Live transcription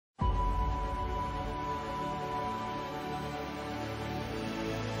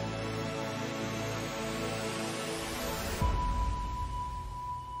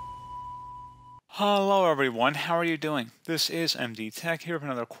Hello everyone, how are you doing? This is MD Tech here with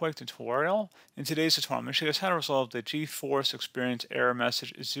another quick tutorial. In today's tutorial, I'm going to show you guys how to resolve the GeForce Experience error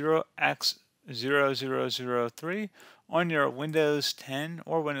message 0x0003 on your Windows 10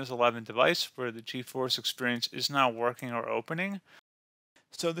 or Windows 11 device where the GeForce Experience is not working or opening.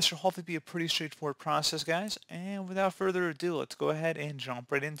 So this should hopefully be a pretty straightforward process, guys, and without further ado, let's go ahead and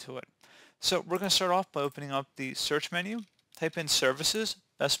jump right into it. So we're going to start off by opening up the search menu, type in Services.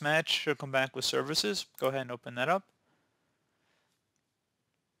 Best match should come back with Services. Go ahead and open that up.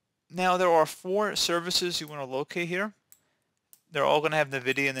 Now there are 4 services you want to locate here. They're all going to have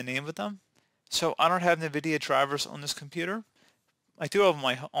Nvidia in the name of them. So I don't have Nvidia drivers on this computer. I do have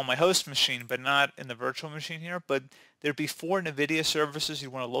on my host machine, but not in the virtual machine here. But there'd be 4 Nvidia services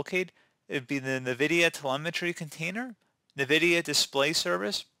you want to locate. It'd be the Nvidia Telemetry Container, Nvidia Display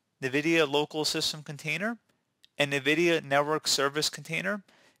Service, Nvidia Local System Container, and Nvidia Network Service Container.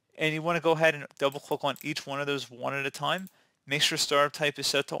 And you want to go ahead and double click on each one of those one at a time. Make sure startup type is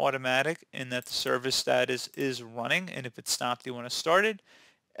set to automatic and that the service status is running, and if it's stopped you want to start it.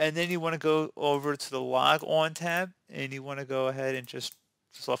 And then you want to go over to the log on tab and you want to go ahead and just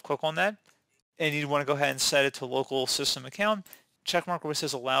left click on that, and you want to go ahead and set it to local system account. Check mark where it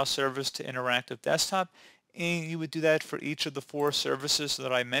says allow service to interactive desktop, and you would do that for each of the 4 services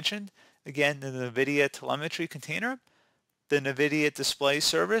that I mentioned. Again, the Nvidia Telemetry Container, the Nvidia Display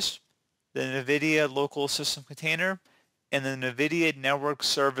Service, the Nvidia Local System Container, and the Nvidia Network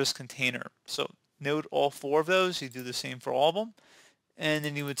Service Container. So note all 4 of those. You do the same for all of them. And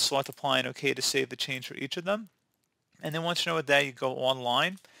then you would select apply and OK to save the change for each of them. And then once you know what that, you go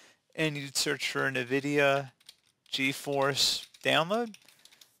online and you'd search for Nvidia GeForce download.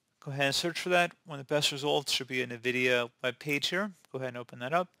 Go ahead and search for that. One of the best results should be a Nvidia web page here. Go ahead and open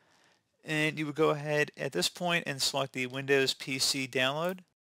that up. And you would go ahead at this point and select the Windows PC download.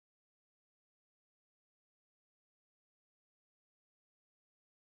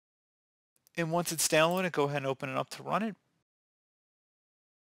 And once it's downloaded, go ahead and open it up to run it.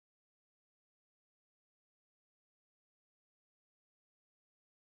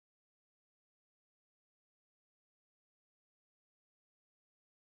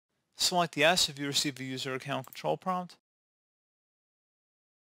 Select yes if you receive a user account control prompt.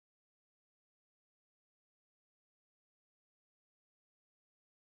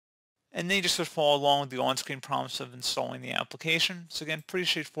 And then you just sort of follow along with the on-screen prompts of installing the application. So again, pretty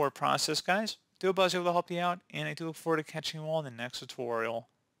straightforward process, guys. Do hope I was able to help you out, and I do look forward to catching you all in the next tutorial.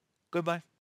 Goodbye.